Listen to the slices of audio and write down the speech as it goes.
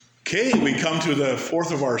Okay, we come to the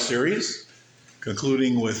fourth of our series,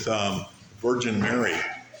 concluding with Virgin Mary.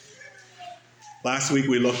 Last week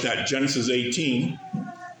we looked at Genesis 18,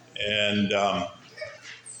 and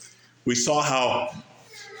we saw how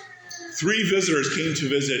three visitors came to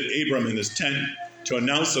visit Abram in his tent to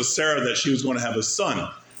announce to Sarah that she was going to have a son.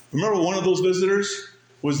 Remember, one of those visitors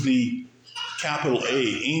was the capital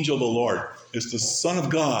A, Angel of the Lord. It's the Son of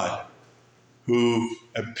God who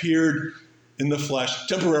appeared in the flesh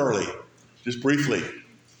temporarily, just briefly.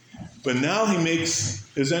 But now he makes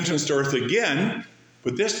his entrance to earth again,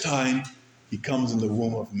 but this time he comes in the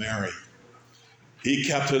womb of Mary. He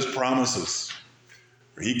kept his promises.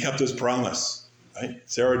 He kept his promise, right?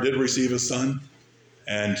 Sarah did receive a son,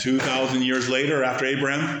 and 2,000 years later, after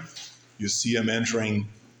Abraham, you see him entering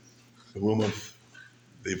the womb of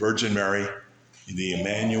the Virgin Mary, the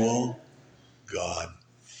Emmanuel, God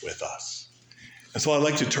with us. And so I'd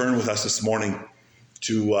like to turn with us this morning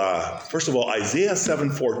to, first of all, Isaiah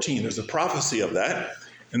 7:14. There's a prophecy of that.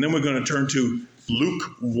 And then we're going to turn to Luke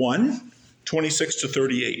 1, 26 to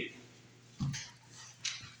 38.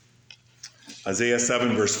 Isaiah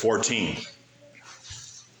 7, verse 14.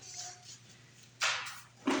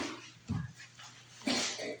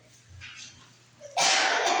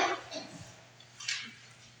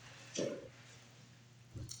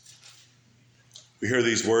 We hear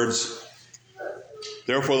these words.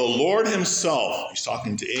 Therefore, the Lord himself, he's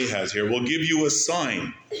talking to Ahaz here, will give you a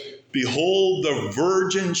sign. Behold, the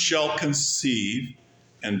virgin shall conceive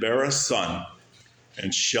and bear a son,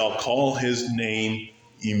 and shall call his name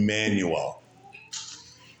Emmanuel.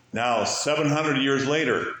 Now, 700 years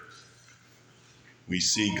later, we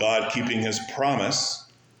see God keeping his promise.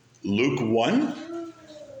 Luke 1,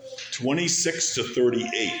 26 to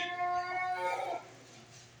 38.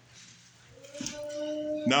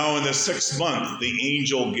 Now in the 6th month, the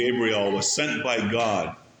angel Gabriel was sent by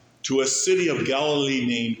God to a city of Galilee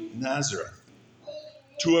named Nazareth,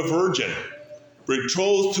 to a virgin,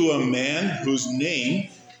 betrothed to a man whose name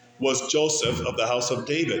was Joseph of the house of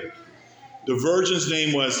David. The virgin's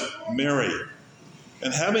name was Mary.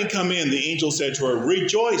 And having come in, the angel said to her,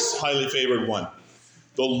 Rejoice, highly favored one.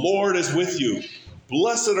 The Lord is with you.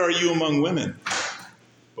 Blessed are you among women.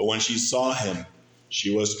 But when she saw him,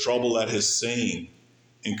 she was troubled at his saying,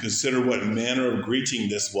 and considered what manner of greeting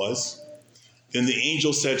this was. Then the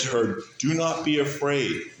angel said to her, Do not be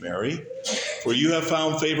afraid, Mary, for you have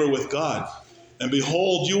found favor with God. And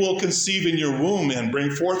behold, you will conceive in your womb and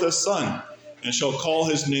bring forth a son, and shall call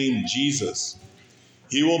his name Jesus.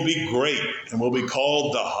 He will be great and will be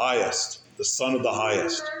called the Highest, the Son of the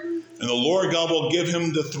Highest. And the Lord God will give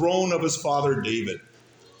him the throne of his father David.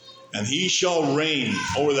 And he shall reign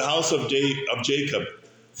over the house of Jacob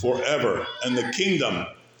forever, and the kingdom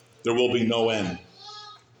there will be no end.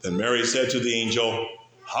 Then Mary said to the angel,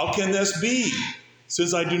 How can this be,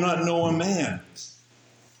 since I do not know a man?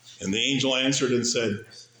 And the angel answered and said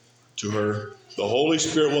to her, The Holy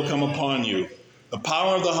Spirit will come upon you. The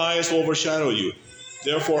power of the highest will overshadow you.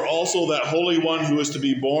 Therefore also that Holy One who is to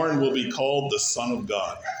be born will be called the Son of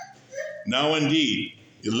God. Now indeed,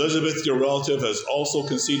 Elizabeth, your relative, has also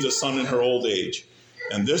conceived a son in her old age.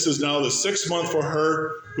 And this is now the 6th month for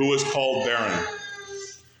her who is called barren.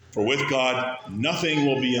 For with God nothing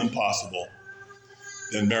will be impossible.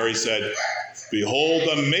 Then Mary said, Behold,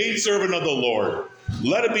 the maidservant of the Lord.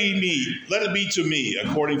 Let it be to me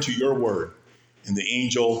according to your word. And the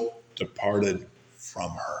angel departed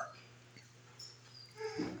from her.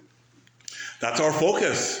 That's our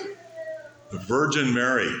focus. The Virgin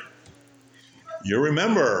Mary. You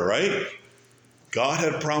remember, right? God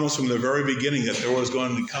had promised from the very beginning that there was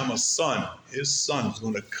going to come a son. His son was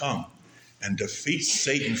going to come and defeat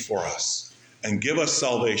Satan for us and give us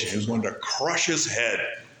salvation. He was going to crush his head.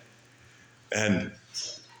 And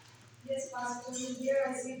yes, Pastor, here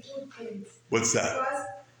I see two things. What's that? First,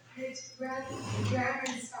 his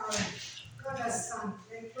grandparents got a son.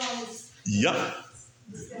 They promised. Yep.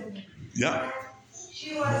 Yeah.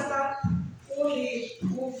 She was the old age,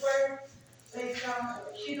 over,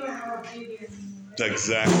 she don't have a baby anymore. Right?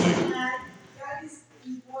 Exactly. And that is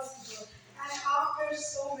impossible. And after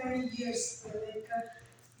so many years,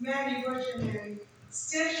 Mary, Virgin Mary,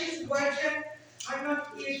 still she's virgin. I'm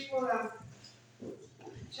not age for a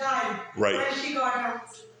child. Right. When she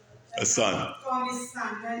got A son. Promised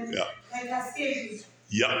son. And a stages.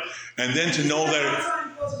 Yeah. And then to know that That's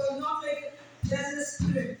impossible. Not like there's a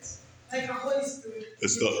spirit, like a Holy Spirit.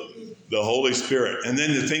 it's the Holy Spirit. And then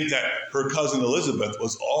to think that her cousin Elizabeth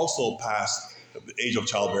was also past the age of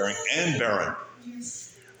childbearing and barren.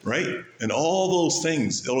 Yes. Right? And all those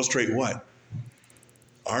things illustrate what?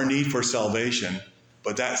 Our need for salvation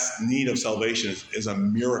But that need of salvation is a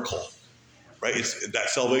miracle, right? That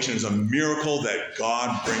salvation is a miracle that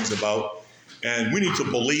God brings about, and we need to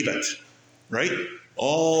believe it, right?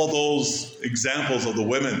 All those examples of the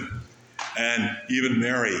women and even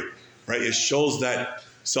Mary, right? It shows that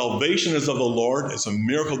salvation is of the Lord. It's a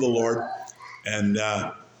miracle of the Lord, and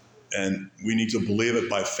we need to believe it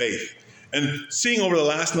by faith. And seeing over the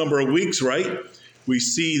last number of weeks, right, we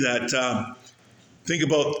see that, think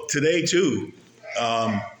about today too.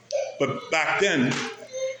 But back then,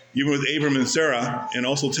 even with Abram and Sarah, and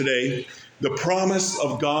also today, the promise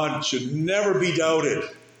of God should never be doubted.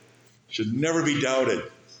 Should never be doubted.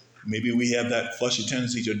 Maybe we have that fleshy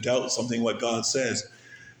tendency to doubt something what God says.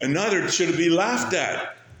 And neither should it be laughed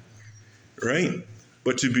at, right?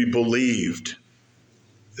 But to be believed.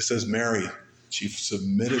 It says Mary, she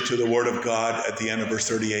submitted to the word of God at the end of verse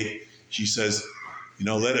 38. She says,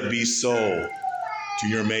 let it be so to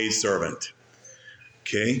your maidservant.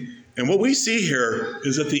 Okay? And what we see here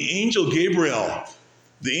is that the angel Gabriel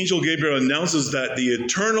announces that the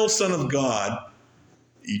eternal Son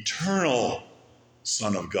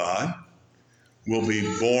of God, will be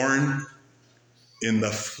born in the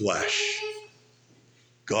flesh.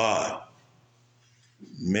 God,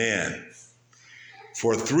 man,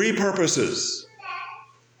 for three purposes.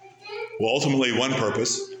 Well, ultimately one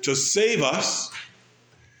purpose, to save us,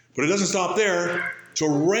 but it doesn't stop there, to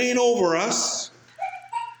reign over us,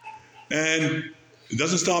 and it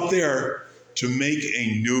doesn't stop there, to make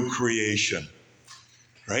a new creation,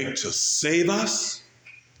 right? To save us,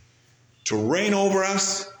 to reign over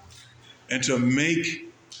us, and to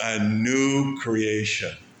make a new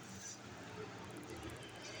creation.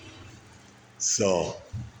 So,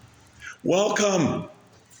 welcome.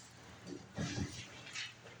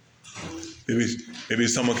 Maybe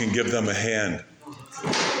someone can give them a hand.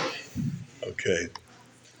 Okay.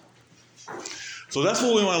 So that's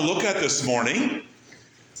what we want to look at this morning,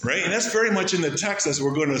 right? And that's very much in the text as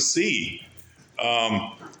we're going to see.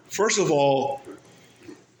 First of all,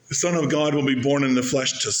 the Son of God will be born in the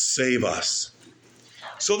flesh to save us.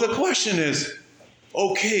 So the question is,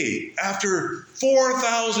 okay, after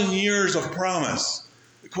 4,000 years of promise,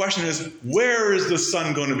 the question is, where is the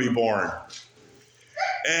Son going to be born?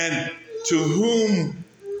 And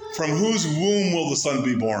from whose womb will the Son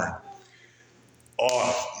be born?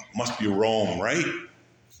 Oh, it must be Rome, right?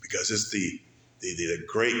 Because it's the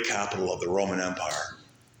great capital of the Roman Empire.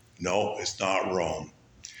 No, it's not Rome.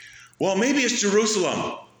 Well, maybe it's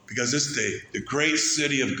Jerusalem, because it's the great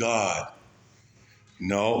city of God.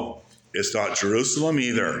 No, it's not Jerusalem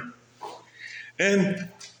either. And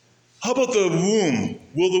how about the womb?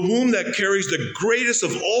 Will the womb that carries the greatest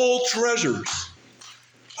of all treasures?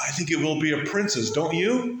 I think it will be a princess, don't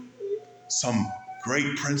you? Some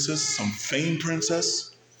great princess, some famed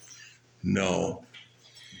princess? No.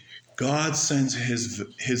 God sends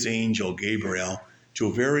his angel, Gabriel, to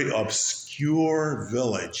a very obscure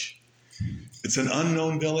village. It's an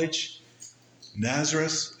unknown village.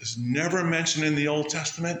 Nazareth is never mentioned in the Old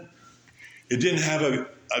Testament. It didn't have a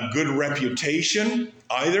good reputation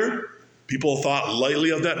either. People thought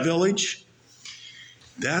lightly of that village.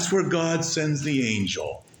 That's where God sends the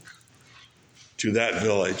angel, to that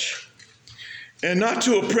village. And not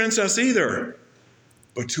to a princess either,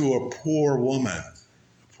 but to a poor woman,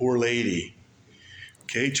 a poor lady,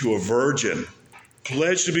 okay, to a virgin,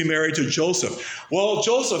 pledged to be married to Joseph. Well,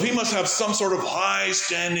 Joseph, he must have some sort of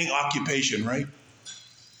high-standing occupation, right?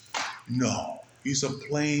 No, he's a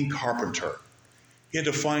plain carpenter. He had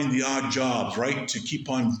to find the odd jobs, right, to keep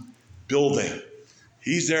on building.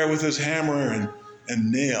 He's there with his hammer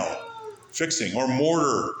and nail, fixing, or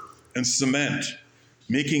mortar and cement,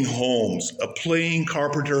 making homes, a plain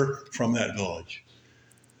carpenter from that village.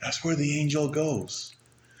 That's where the angel goes.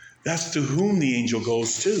 That's to whom the angel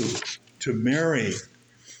goes to Mary.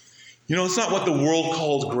 It's not what the world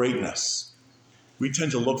calls greatness. We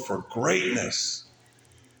tend to look for greatness.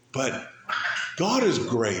 But God is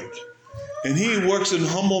great. And he works in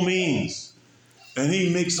humble means. And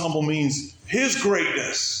he makes humble means his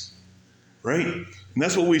greatness. Right? And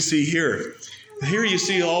that's what we see here. And here you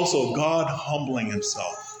see also God humbling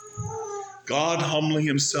himself. God humbling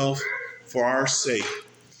himself for our sake.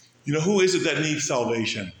 Who is it that needs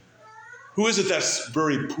salvation? Who is it that's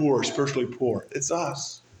very poor, spiritually poor? It's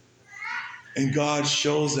us. And God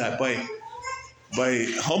shows that by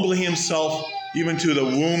humbling himself even to the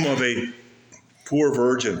womb of a poor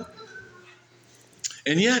virgin.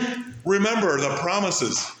 And yet, remember the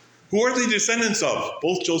promises. Who are the descendants of?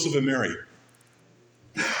 Both Joseph and Mary.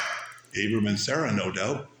 Abram and Sarah, no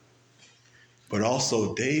doubt. But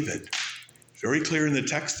also David. Very clear in the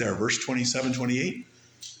text there, verse 27, 28.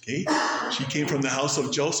 Okay? She came from the house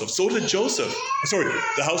of Joseph. So did Joseph. Sorry,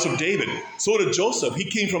 the house of David. So did Joseph. He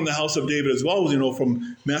came from the house of David as well,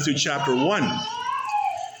 from Matthew chapter 1.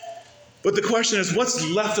 But the question is, what's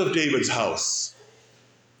left of David's house?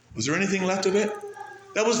 Was there anything left of it?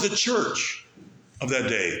 That was the church of that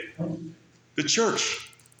day. The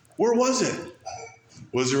church. Where was it?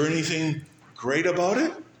 Was there anything great about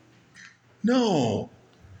it? No.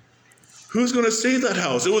 Who's going to save that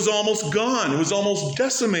house? It was almost gone. It was almost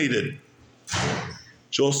decimated.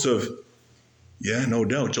 Joseph, yeah, no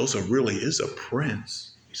doubt, Joseph really is a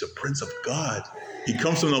prince. He's a prince of God. He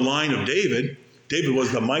comes from the line of David. David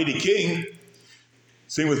was the mighty king.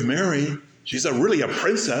 Same with Mary. She's really a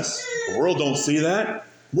princess. The world don't see that.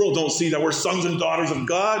 The world don't see that we're sons and daughters of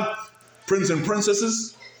God, princes and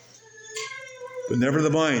princesses. But never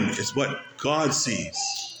mind, it's what God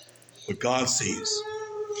sees. What God sees.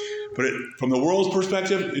 But from the world's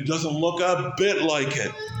perspective, it doesn't look a bit like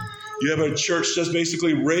it. You have a church just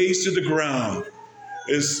basically razed to the ground.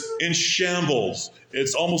 It's in shambles.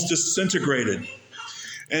 It's almost disintegrated.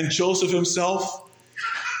 And Joseph himself,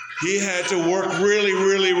 he had to work really,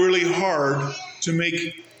 really, really hard to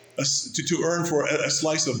make to earn for a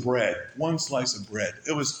slice of bread, one slice of bread.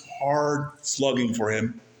 It was hard slugging for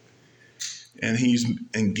him. And he's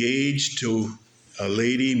engaged to a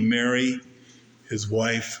lady, Mary, his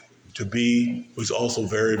wife, was also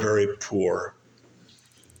very, very poor.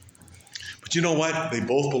 But you know what? They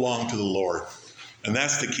both belong to the Lord. And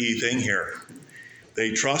that's the key thing here.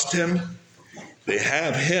 They trust him. They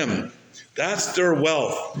have him. That's their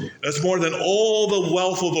wealth. That's more than all the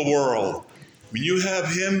wealth of the world. When you have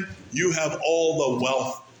him, you have all the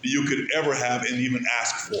wealth that you could ever have and even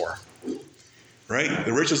ask for. Right?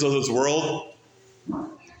 The riches of this world,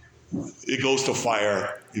 it goes to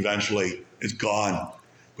fire eventually. It's gone.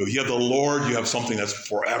 But if you have the Lord, you have something that's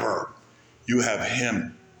forever. You have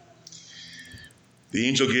him. The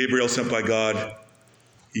angel Gabriel sent by God,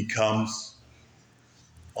 he comes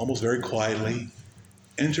almost very quietly,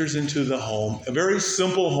 enters into the home, a very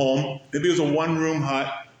simple home. Maybe it was a one-room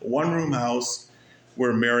hut, a one-room house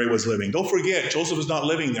where Mary was living. Don't forget, Joseph is not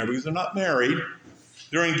living there because they're not married.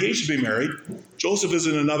 They're engaged to be married. Joseph is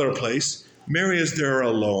in another place. Mary is there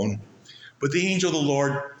alone. But the angel of the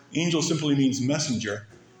Lord, angel simply means messenger.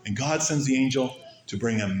 And God sends the angel to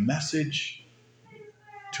bring a message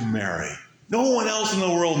to Mary. No one else in the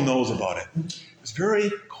world knows about it. It's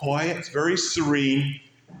very quiet, it's very serene,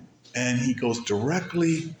 and he goes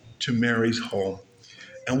directly to Mary's home.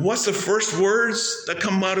 And what's the first words that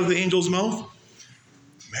come out of the angel's mouth?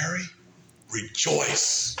 Mary,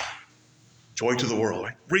 rejoice. Joy to the world,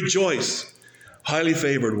 right? Rejoice, highly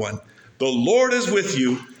favored one. The Lord is with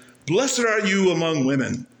you. Blessed are you among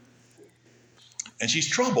women. And she's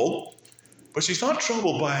troubled, but she's not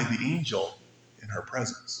troubled by the angel in her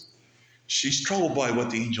presence. She's troubled by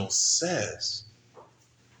what the angel says.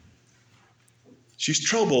 She's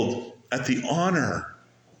troubled at the honor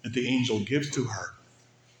that the angel gives to her.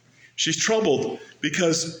 She's troubled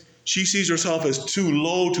because she sees herself as too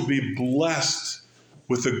low to be blessed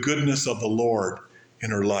with the goodness of the Lord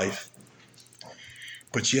in her life.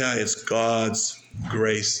 But yeah, it's God's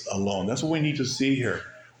grace alone. That's what we need to see here.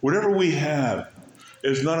 Whatever we have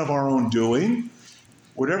is none of our own doing.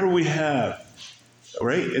 Whatever we have,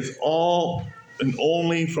 right, it's all and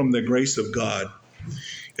only from the grace of God.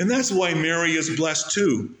 And that's why Mary is blessed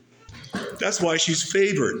too. That's why she's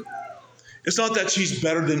favored. It's not that she's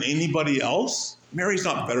better than anybody else. Mary's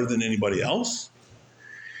not better than anybody else.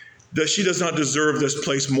 That she does not deserve this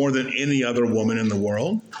place more than any other woman in the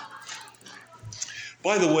world.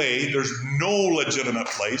 By the way, there's no legitimate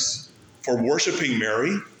place for worshiping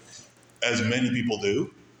Mary, as many people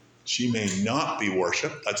do. She may not be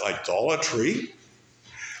worshiped. That's idolatry.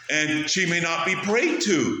 And she may not be prayed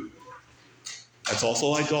to. That's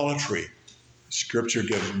also idolatry. Scripture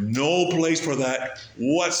gives no place for that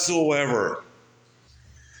whatsoever.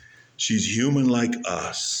 She's human like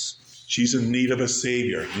us. She's in need of a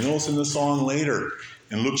Savior. You notice in the song later,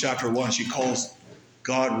 in Luke chapter 1, she calls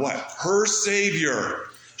God what? Her Savior.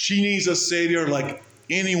 She needs a Savior like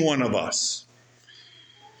any one of us.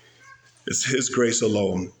 It's His grace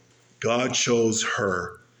alone. God chose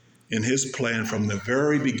her in His plan from the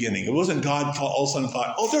very beginning. It wasn't God all of a sudden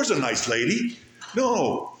thought, oh, there's a nice lady.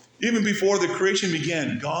 No. Even before the creation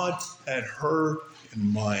began, God had her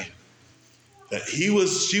in mind. That she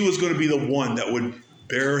was going to be the one that would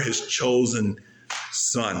bear His chosen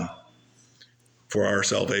Son for our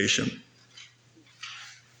salvation.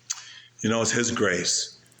 You know, it's His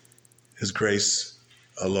grace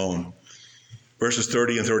alone. Verses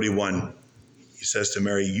 30 and 31, He says to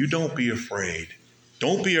Mary, you don't be afraid.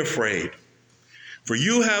 Don't be afraid. For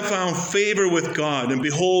you have found favor with God, and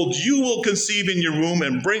behold, you will conceive in your womb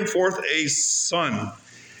and bring forth a son,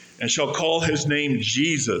 and shall call his name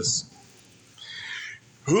Jesus.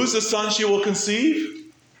 Who's the son she will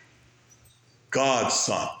conceive? God's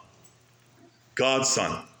son. God's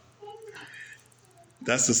son.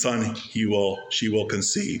 That's the son she will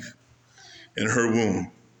conceive in her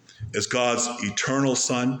womb. Is God's eternal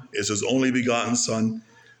son, is his only begotten son,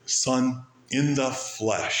 son in the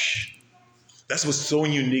flesh. That's what's so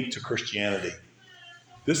unique to Christianity.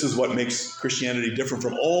 This is what makes Christianity different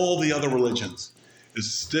from all the other religions.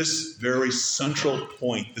 Is this very central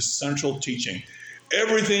point, this central teaching.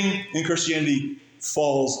 Everything in Christianity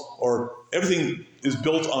everything is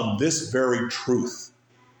built on this very truth.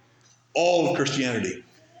 All of Christianity.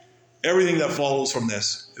 Everything that follows from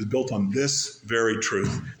this is built on this very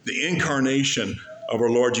truth. The incarnation of our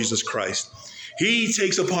Lord Jesus Christ. He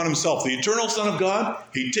takes upon himself, the eternal Son of God,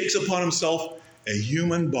 he takes upon himself a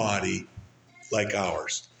human body like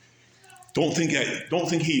ours. Don't think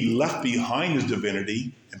he left behind his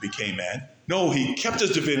divinity and became man. No, he kept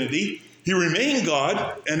his divinity. He remained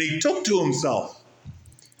God, and he took to himself.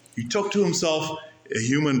 He took to himself a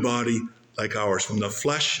human body like ours from the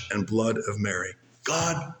flesh and blood of Mary.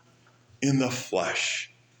 God in the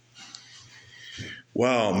flesh.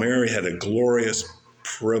 Wow, Mary had a glorious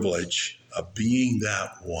privilege of being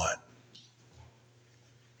that one.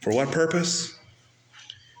 For what purpose?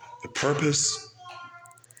 The purpose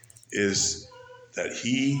is that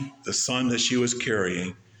he, the son that she was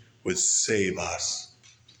carrying, would save us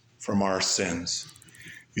from our sins.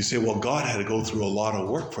 You say, well, God had to go through a lot of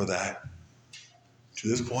work for that. To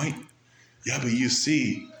this point? Yeah, but you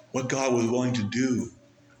see what God was willing to do,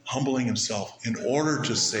 humbling himself in order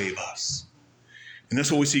to save us. And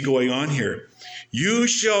that's what we see going on here. You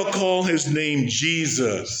shall call his name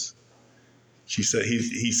Jesus. He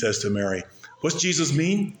says to Mary. What's Jesus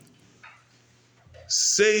mean?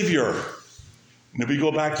 Savior. And if we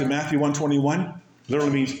go back to Matthew 1:21,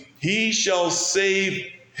 literally means he shall save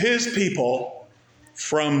his people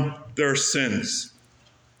from their sins.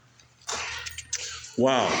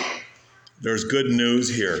 Wow, there's good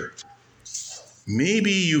news here.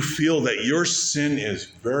 Maybe you feel that your sin is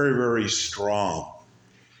very, very strong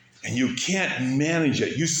and you can't manage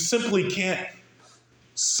it. You simply can't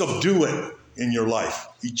subdue it in your life.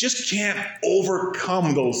 You just can't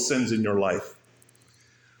overcome those sins in your life.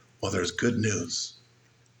 Well, there's good news.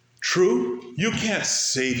 True, you can't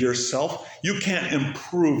save yourself. You can't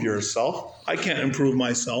improve yourself. I can't improve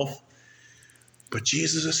myself. But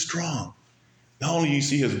Jesus is strong. Not only do you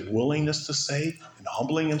see his willingness to save and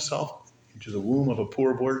humbling himself into the womb of a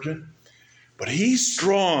poor virgin, but he's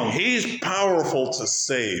strong. He's powerful to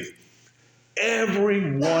save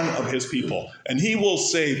every one of his people. And he will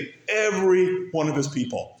save every one of his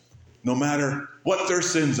people, no matter what their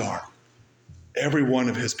sins are. Every one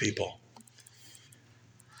of his people.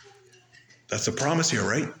 That's a promise here,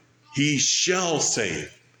 right? He shall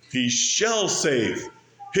save. He shall save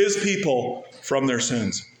his people from their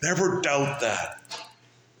sins. Never doubt that.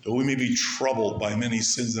 Though we may be troubled by many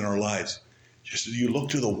sins in our lives, just you look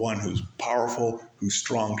to the one who's powerful, who's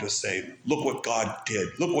strong to save. Look what God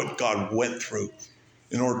did. Look what God went through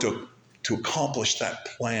in order to accomplish that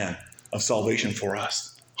plan of salvation for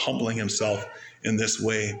us, humbling himself in this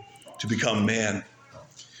way to become man.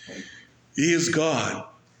 He is God,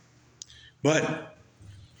 but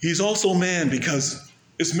he's also man because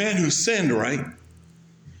it's man who sinned, right?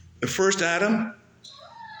 The first Adam,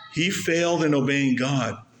 he failed in obeying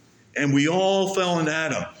God, and we all fell in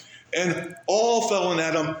Adam, and all fell in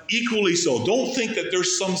Adam equally so. Don't think that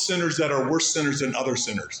there's some sinners that are worse sinners than other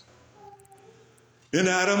sinners. In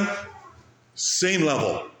Adam, same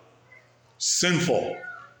level, sinful,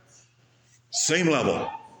 same level.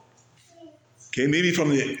 Okay, maybe from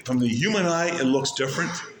the human eye, it looks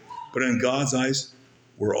different, but in God's eyes,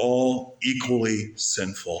 we're all equally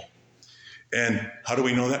sinful. And how do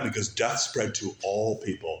we know that? Because death spread to all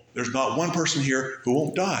people. There's not one person here who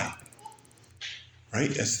won't die, right?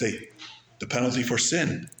 It's the penalty for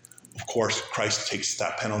sin. Of course, Christ takes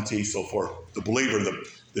that penalty. So for the believer,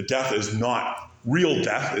 the death is not real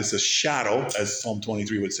death. It's a shadow, as Psalm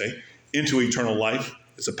 23 would say, into eternal life.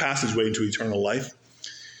 It's a passageway into eternal life.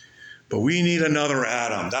 But we need another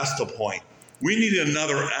Adam. That's the point. We need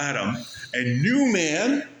another Adam, a new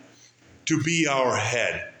man to be our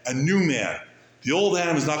head. A new man. The old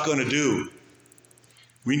Adam is not going to do.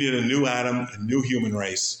 We need a new Adam, a new human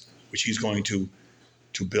race, which he's going to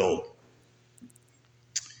build.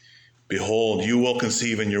 Behold, you will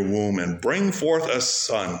conceive in your womb and bring forth a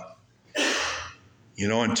son.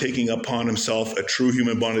 And taking upon himself a true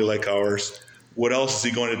human body like ours, what else is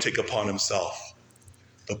he going to take upon himself?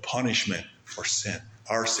 the punishment for sin,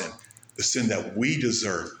 our sin, the sin that we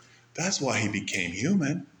deserve. That's why he became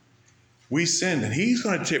human. We sinned, and he's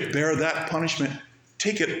going to bear that punishment,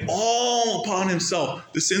 take it all upon himself,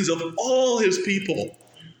 the sins of all his people.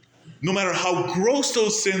 No matter how gross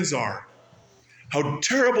those sins are, how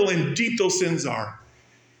terrible and deep those sins are,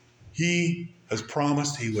 he has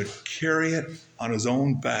promised he would carry it on his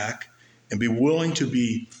own back and be willing to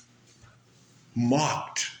be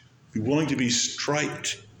mocked, be willing to be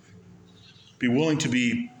striped, be willing to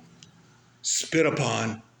be spit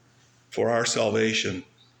upon for our salvation.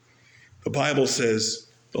 The Bible says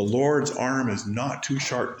the Lord's arm is not too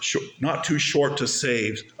short to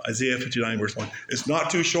save. Isaiah 59 verse 1. It's not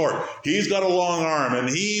too short. He's got a long arm, and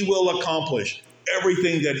he will accomplish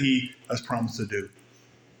everything that he has promised to do.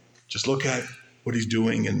 Just look at what he's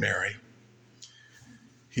doing in Mary.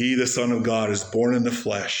 He, the Son of God, is born in the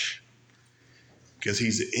flesh because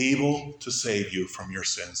he's able to save you from your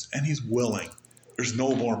sins, and he's willing. There's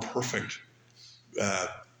no more perfect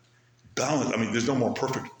balance. I mean, there's no more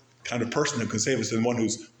perfect kind of person who can save us than one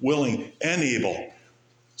who's willing and able.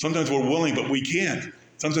 Sometimes we're willing, but we can't.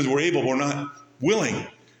 Sometimes we're able, we're not willing.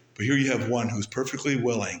 But here you have one who's perfectly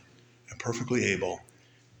willing and perfectly able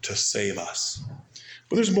to save us.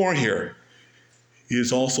 But there's more here. He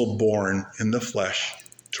is also born in the flesh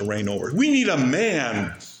to reign over. We need a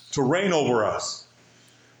man to reign over us.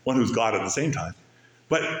 One who's God at the same time.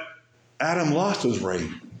 But Adam lost his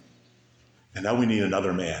reign. And now we need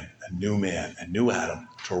another man, a new Adam,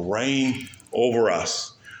 to reign over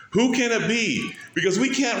us. Who can it be? Because we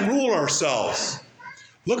can't rule ourselves.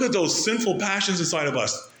 Look at those sinful passions inside of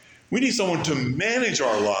us. We need someone to manage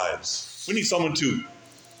our lives. We need someone to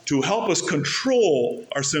help us control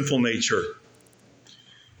our sinful nature.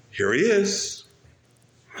 Here he is,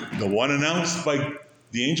 the one announced by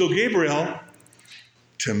the angel Gabriel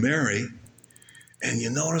to Mary. And you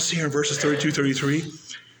notice here in verses 32, 33,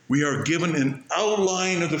 we are given an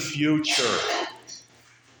outline of the future.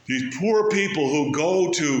 These poor people who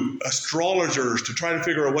go to astrologers to try to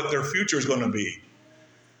figure out what their future is going to be.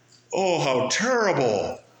 Oh, how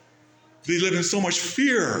terrible. They live in so much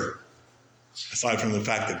fear. Aside from the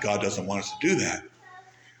fact that God doesn't want us to do that.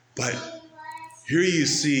 But here you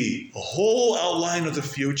see a whole outline of the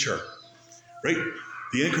future. Right?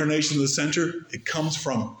 The incarnation of the center, it comes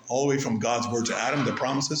from all the way from God's word to Adam, the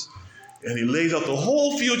promises. And he lays out the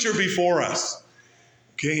whole future before us.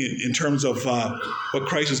 Okay, in terms of what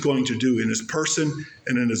Christ is going to do in his person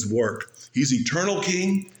and in his work. He's eternal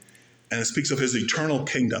king, and it speaks of his eternal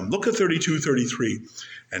kingdom. Look at 32, 33.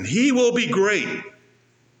 And he will be great,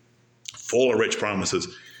 full of rich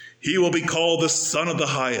promises. He will be called the Son of the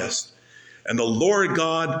Highest, and the Lord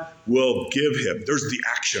God will give him. There's the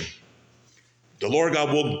action. The Lord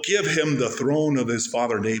God will give him the throne of his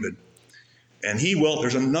father David. And he will,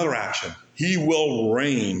 there's another action. He will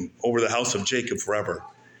reign over the house of Jacob forever.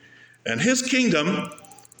 And his kingdom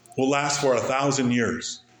will last for 1,000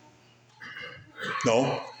 years.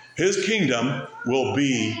 No, his kingdom will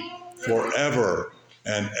be forever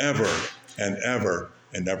and ever and ever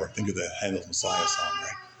and ever. Think of the Handel's Messiah song,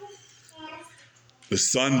 right? The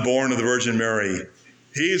Son born of the Virgin Mary.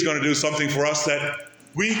 He's going to do something for us that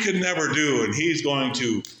we could never do, and he's going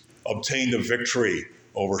to obtain the victory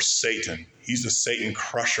over Satan. He's the Satan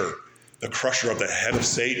crusher, the crusher of the head of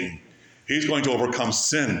Satan. He's going to overcome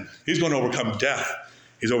sin. He's going to overcome death.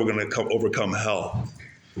 He's going to overcome hell.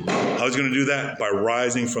 How is he going to do that? By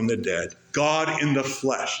rising from the dead. God in the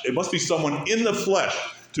flesh. It must be someone in the flesh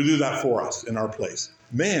to do that for us in our place.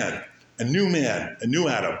 Man, a new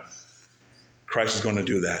Adam. Christ is going to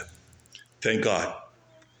do that. Thank God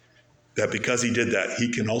that because he did that,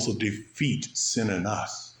 he can also defeat sin in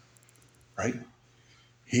us. Right?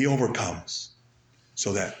 He overcomes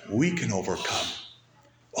so that we can overcome.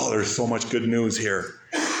 Oh, there's so much good news here,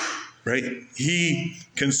 right? He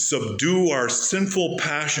can subdue our sinful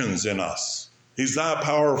passions in us. He's that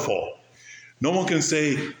powerful. No one can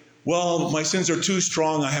say, well, my sins are too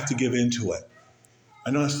strong, I have to give in to it.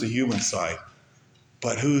 I know it's the human side,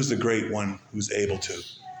 but who's the great one who's able to?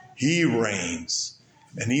 He reigns,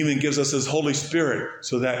 and he even gives us his Holy Spirit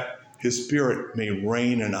so that his Spirit may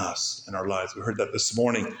reign in us, in our lives. We heard that this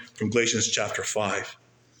morning from Galatians chapter 5.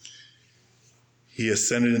 He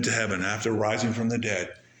ascended into heaven after rising from the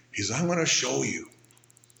dead. He says, I'm going to show you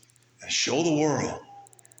and show the world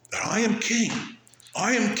that I am king.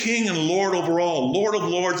 I am king and Lord over all, Lord of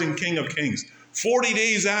lords and King of kings. 40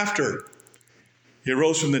 days after he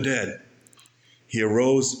arose from the dead, he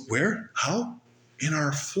arose where? How? In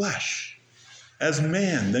our flesh. As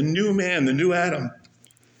man, the new Adam.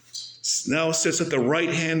 Now sits at the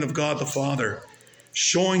right hand of God the Father,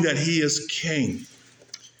 showing that he is king.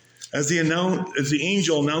 As the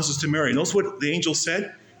angel announces to Mary, notice what the angel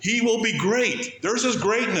said? He will be great. There's his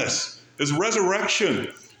greatness, his resurrection,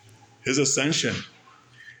 his ascension.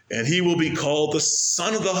 And he will be called the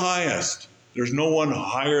Son of the Highest. There's no one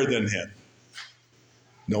higher than him.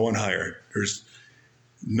 No one higher. There's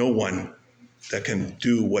no one that can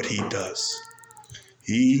do what he does.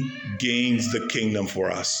 He gains the kingdom for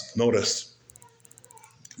us. Notice,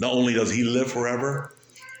 not only does he live forever,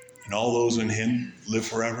 and all those in him live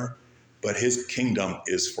forever, but his kingdom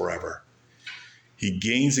is forever. He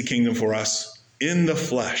gains the kingdom for us in the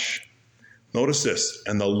flesh. Notice this,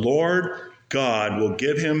 and the Lord God will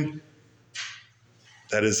give him,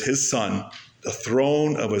 that is his son, the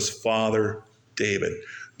throne of his father David.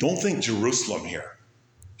 Don't think Jerusalem here.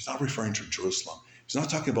 He's not referring to Jerusalem. He's not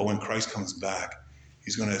talking about when Christ comes back,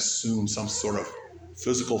 he's going to assume some sort of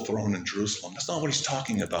physical throne in Jerusalem. That's not what he's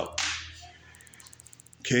talking about.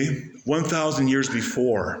 Okay, 1,000 years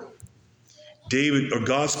before,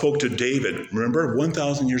 God spoke to David. Remember,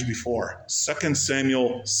 1,000 years before, 2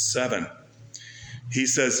 Samuel 7. He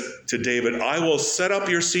says to David, I will set up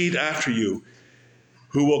your seed after you,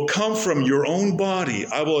 who will come from your own body.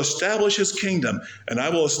 I will establish his kingdom, and I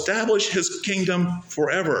will establish his kingdom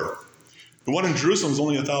forever. The one in Jerusalem is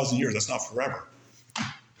only 1,000 years. That's not forever.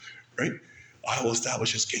 Right? I will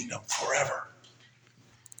establish his kingdom forever.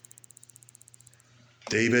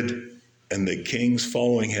 David and the kings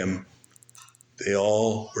following him, they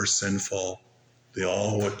all were sinful. They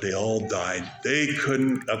all died. They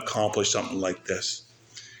couldn't accomplish something like this.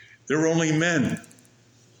 They were only men,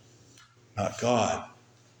 not God.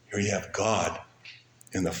 Here you have God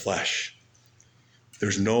in the flesh.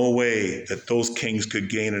 There's no way that those kings could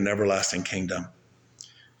gain an everlasting kingdom.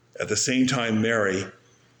 At the same time, at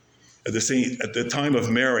the time of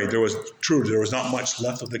Mary, there was not much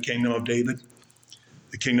left of the kingdom of David.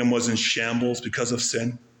 The kingdom was in shambles because of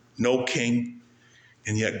sin. No king.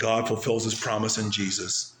 And yet God fulfills his promise in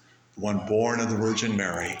Jesus, the one born of the Virgin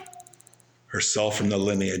Mary, herself from the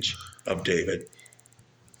lineage of David.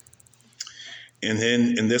 And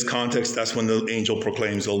then in this context, that's when the angel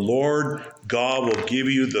proclaims, the Lord God will give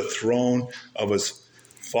you the throne of his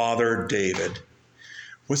father David.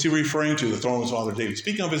 What's he referring to, the throne of his father David?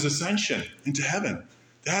 Speaking of his ascension into heaven.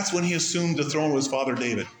 That's when he assumed the throne of his father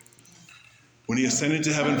David. When he ascended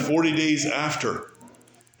to heaven 40 days after.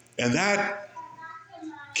 And that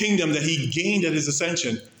kingdom that he gained at his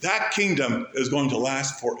ascension, that kingdom is going to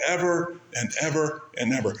last forever and ever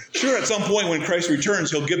and ever. Sure, at some point when Christ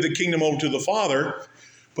returns, he'll give the kingdom over to the Father,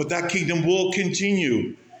 but that kingdom will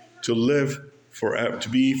continue to live forever, to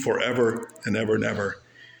be forever and ever and ever.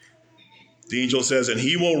 The angel says, and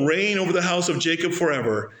he will reign over the house of Jacob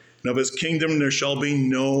forever, and of his kingdom there shall be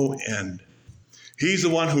no end. He's the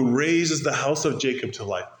one who raises the house of Jacob to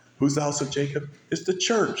life. Who's the house of Jacob? It's the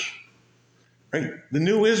church. Right? The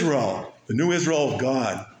new Israel of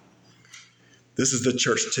God. This is the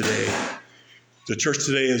church today. The church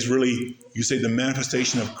today is really, you say, the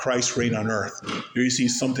manifestation of Christ's reign on earth. Here you see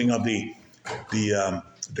something of the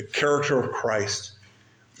character of Christ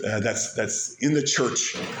that's in the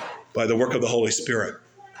church by the work of the Holy Spirit.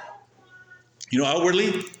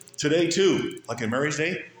 Outwardly, today too, like in Mary's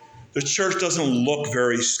day, the church doesn't look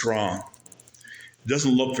very strong. It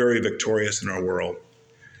doesn't look very victorious in our world.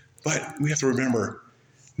 But we have to remember,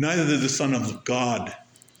 neither did the Son of God,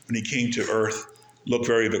 when he came to earth, look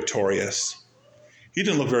very victorious. He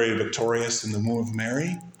didn't look very victorious in the womb of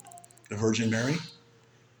Mary, the Virgin Mary.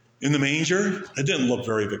 In the manger, it didn't look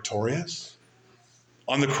very victorious.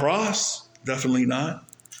 On the cross, definitely not.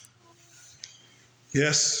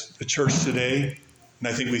 Yes, the church today, and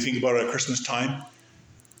I think we think about it at Christmas time,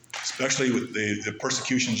 especially with the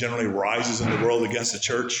persecution generally rises in the world against the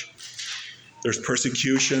church. There's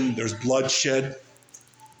persecution, there's bloodshed,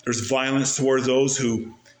 there's violence toward those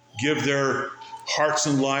who give their hearts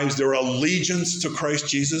and lives, their allegiance to Christ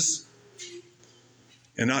Jesus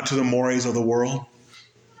and not to the mores of the world.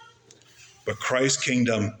 But Christ's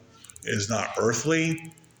kingdom is not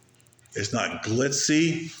earthly, it's not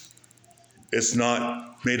glitzy, it's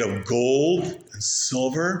not made of gold and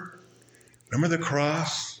silver. Remember the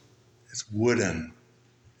cross? It's wooden,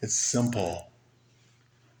 it's simple.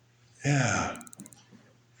 Yeah,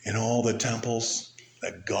 in all the temples,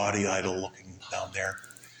 that gaudy idol looking down there,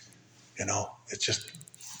 it's just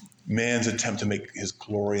man's attempt to make his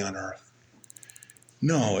glory on earth.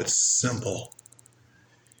 No, it's simple.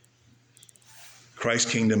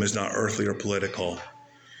 Christ's kingdom is not earthly or political,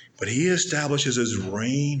 but he establishes his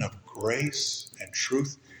reign of grace and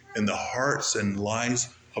truth in the hearts and lives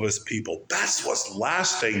of his people. That's what's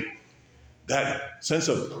lasting, that sense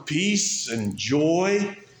of peace and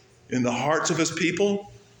joy in the hearts of his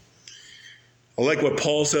people. I like what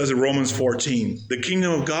Paul says in Romans 14. The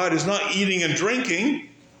kingdom of God is not eating and drinking,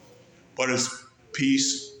 but it's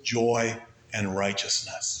peace, joy, and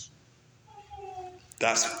righteousness.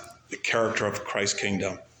 That's the character of Christ's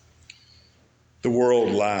kingdom. The world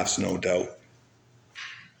laughs, no doubt.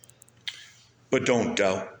 But don't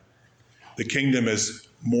doubt. The kingdom is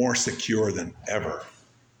more secure than ever.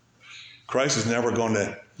 Christ is never going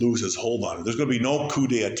to lose his hold on it. There's going to be no coup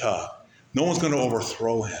d'etat. No one's going to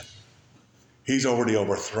overthrow him. He's already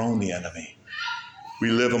overthrown the enemy.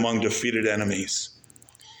 We live among defeated enemies.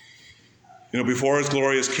 Before his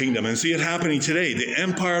glorious kingdom. And see it happening today. The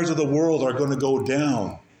empires of the world are going to go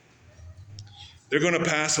down. They're going to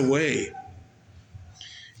pass away.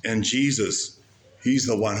 And Jesus, he's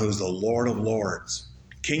the one who's the Lord of Lords,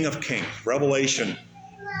 King of Kings. Revelation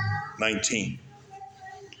 19.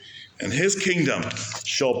 And his kingdom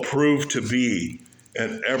shall prove to be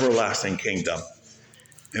an everlasting kingdom,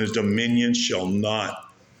 and his dominion shall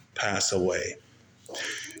not pass away.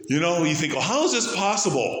 You think, well, how is this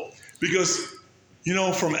possible? Because,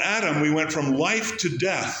 from Adam, we went from life to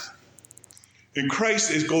death. In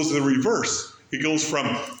Christ, it goes the reverse. It goes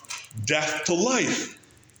from death to life.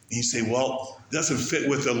 And you say, well, it doesn't fit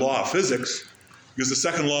with the law of physics, because the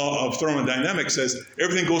second law of thermodynamics says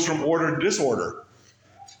everything goes from order to disorder.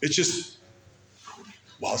 It's just,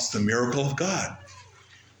 it's the miracle of God.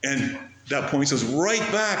 And that points us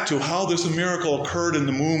right back to how this miracle occurred in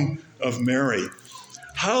the womb of Mary.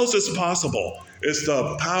 How is this possible? It's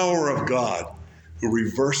the power of God who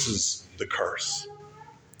reverses the curse.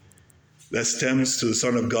 That stems to the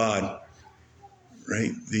Son of God,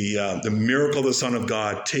 right? The miracle of the Son of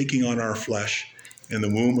God taking on our flesh in the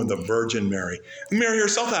womb of the Virgin Mary. And Mary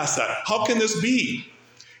herself asked that. How can this be?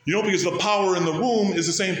 Because the power in the womb is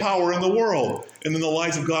the same power in the world and in the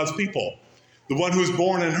lives of God's people. The one who's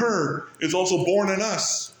born in her is also born in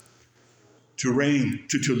us to reign,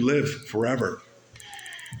 to live forever.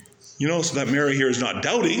 So that Mary here is not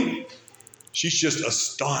doubting. She's just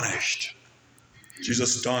astonished. She's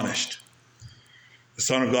astonished. The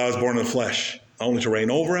Son of God is born in the flesh, not only to reign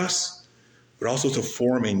over us, but also to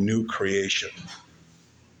form a new creation.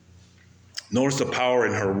 Notice the power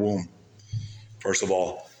in her womb, first of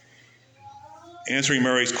all. Answering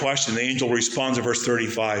Mary's question, the angel responds in verse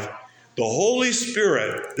 35. The Holy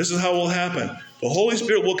Spirit, this is how it will happen. The Holy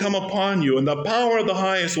Spirit will come upon you, and the power of the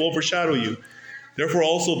highest will overshadow you. Therefore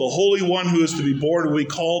also the Holy One who is to be born will be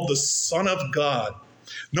called the Son of God.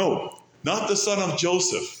 No, not the son of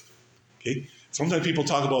Joseph. Okay? Sometimes people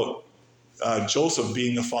talk about Joseph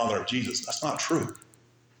being the father of Jesus. That's not true.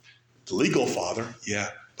 The legal father, yeah,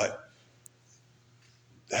 but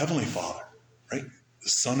the heavenly Father, right? The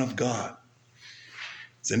Son of God.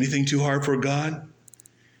 Is anything too hard for God?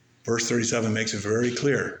 Verse 37 makes it very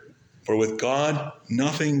clear. For with God,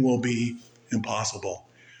 nothing will be impossible.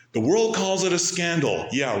 The world calls it a scandal.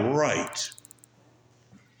 Yeah, right.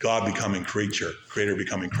 God becoming creature, Creator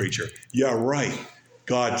becoming creature. Yeah, right.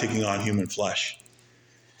 God taking on human flesh.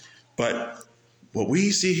 But what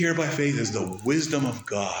we see here by faith is the wisdom of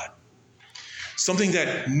God. Something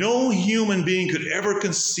that no human being could ever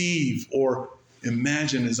conceive or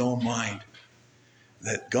imagine in his own mind.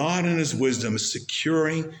 That God in his wisdom is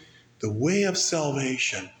securing the way of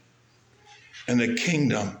salvation and a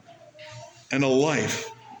kingdom and a life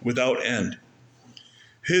without end.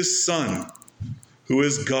 His Son, who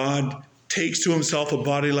is God, takes to himself a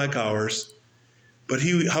body like ours. But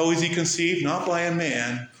how is he conceived? Not by a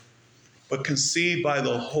man, but conceived by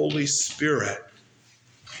the Holy Spirit.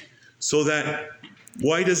 So that,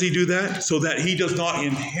 why does he do that? So that he does not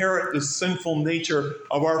inherit the sinful nature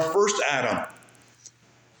of our first Adam.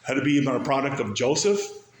 Had it been a product of Joseph,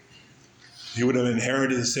 he would have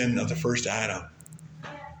inherited the sin of the first Adam.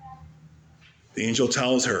 The angel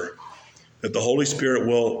tells her that the Holy Spirit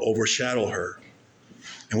will overshadow her.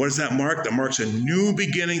 And what does that mark? That marks a new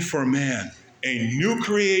beginning for man, a new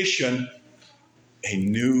creation, a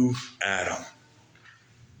new Adam.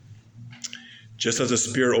 Just as the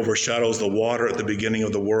Spirit overshadows the water at the beginning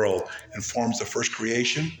of the world and forms the first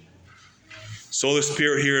creation, so the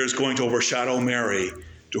Spirit here is going to overshadow Mary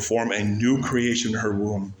to form a new creation in her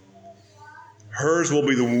womb. Hers will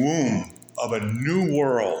be the womb of a new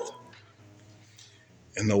world.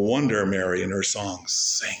 And the wonder Mary in her song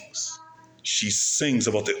sings. She sings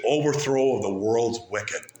about the overthrow of the world's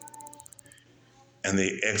wicked and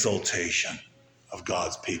the exaltation of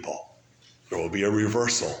God's people. There will be a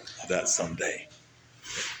reversal of that someday.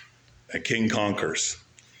 A king conquers.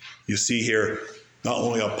 You see here not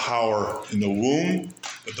only a power in the womb,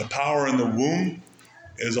 but the power in the womb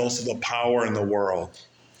is also the power in the world.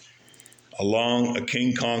 A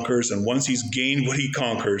king conquers, and once he's gained what he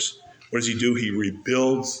conquers, What does he do? He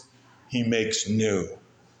rebuilds, he makes new.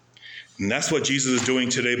 And that's what Jesus is doing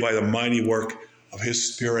today by the mighty work of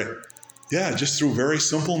his Spirit. Yeah, just through very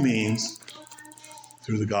simple means,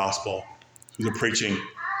 through the gospel, through the preaching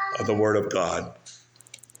of the Word of God.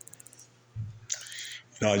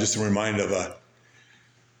 Just a reminder of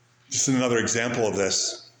just another example of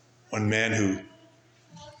this. One man who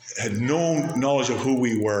had no knowledge of who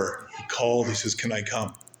we were, he called, he says, "Can I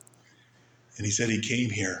come?" And he said he came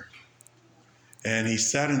here. And he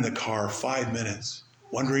sat in the car 5 minutes,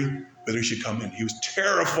 wondering whether he should come in. He was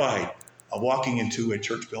terrified of walking into a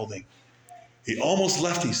church building. He almost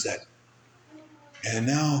left, he said. And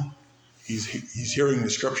now he's hearing the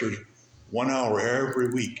scriptures 1 hour every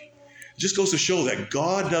week. It just goes to show that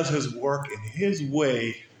God does his work in his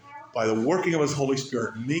way by the working of his Holy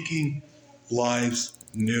Spirit, making lives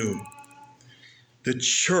new. The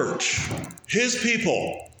church, his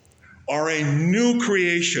people, are a new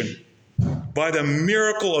creation by the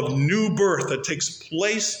miracle of new birth that takes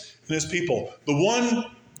place in his people. The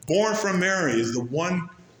one born from Mary is the one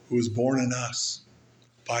who is born in us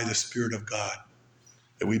by the Spirit of God,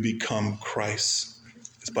 that we become Christ.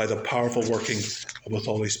 It's by the powerful working of the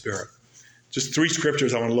Holy Spirit. Just 3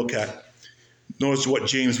 scriptures I want to look at. Notice what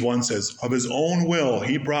James 1 says. Of his own will,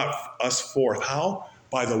 he brought us forth. How?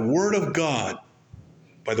 By the word of God,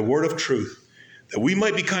 by the word of truth, that we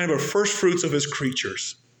might be kind of the first fruits of his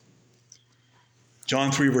creatures.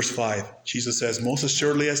 John 3, verse 5, Jesus says, "Most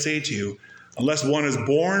assuredly I say to you, unless one is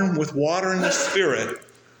born with water and the Spirit,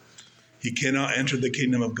 he cannot enter the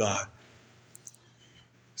kingdom of God."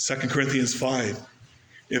 2 Corinthians 5,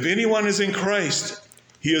 "If anyone is in Christ,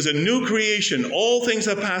 he is a new creation. Old things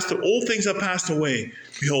have passed away.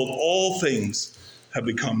 Behold, all things have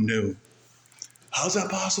become new." How's that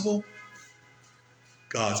possible?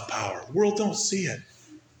 God's power. The world don't see it.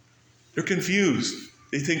 They're confused.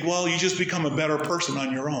 They think, well, you just become a better person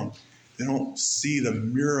on your own. They don't see the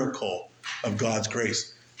miracle of God's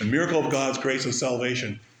grace. The miracle of God's grace of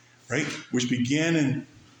salvation, right? Which began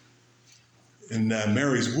in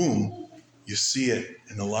Mary's womb. You see it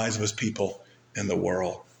in the lives of his people in the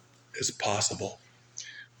world. It's possible.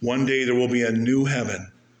 One day there will be a new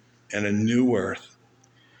heaven and a new earth.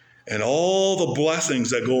 And all the blessings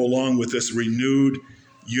that go along with this renewed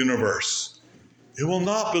universe. It will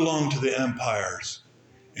not belong to the empires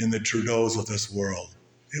and the Trudeaus of this world.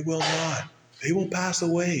 It will not. They will pass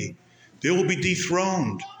away. They will be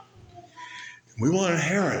dethroned. We will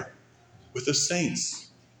inherit with the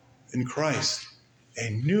saints in Christ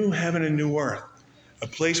a new heaven and new earth, a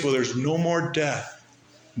place where there's no more death,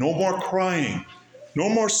 no more crying, no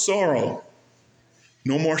more sorrow,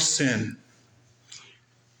 no more sin.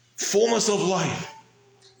 Fullness of life,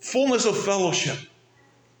 fullness of fellowship.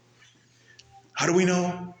 How do we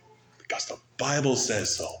know? Because the Bible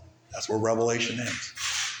says so. That's where Revelation ends.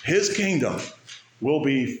 His kingdom will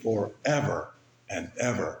be forever and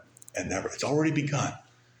ever and ever. It's already begun.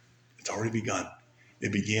 It's already begun.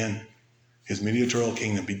 It began, his mediatorial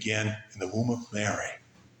kingdom began in the womb of Mary.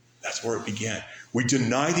 That's where it began. We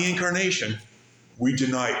deny the incarnation. We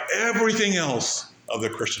deny everything else of the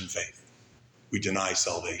Christian faith. We deny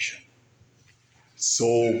salvation. It's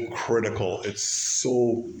so critical. It's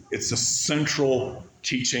the central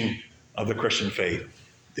teaching of the Christian faith,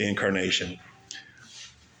 the incarnation.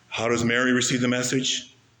 How does Mary receive the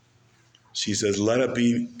message? She says, "Let it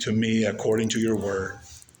be to me according to your word."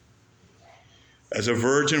 As a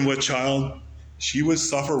virgin with child, she would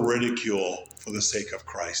suffer ridicule for the sake of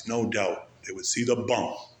Christ. No doubt. They would see the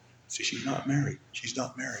bump. See, she's not married. She's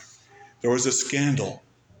not married. There was a scandal,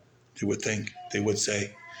 they would think, they would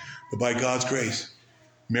say. But by God's grace,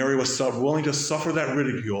 Mary was willing to suffer that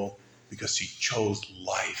ridicule because she chose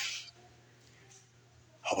life.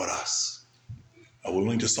 How about us? Are we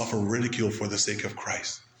willing to suffer ridicule for the sake of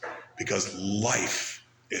Christ? Because life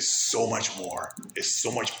is so much more, is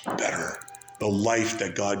so much better. The life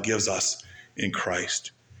that God gives us in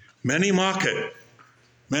Christ. Many mock it.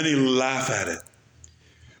 Many laugh at it.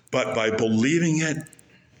 But by believing it,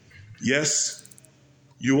 yes,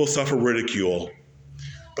 you will suffer ridicule,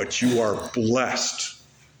 but you are blessed.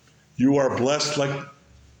 You are blessed like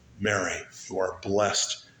Mary. You are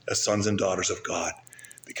blessed as sons and daughters of God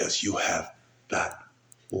because you have that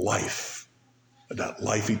life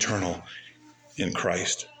eternal in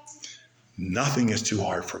Christ. Nothing is too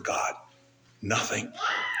hard for God. Nothing.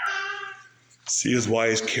 See his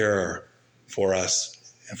wise care for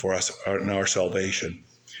us and for us in our salvation.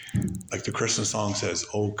 Like the Christian song says,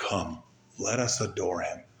 "Oh, come, let us adore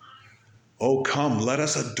him. Oh, come, let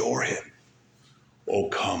us adore him. Oh,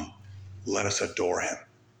 come, let us adore him.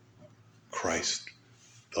 Christ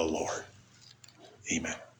the Lord." Amen.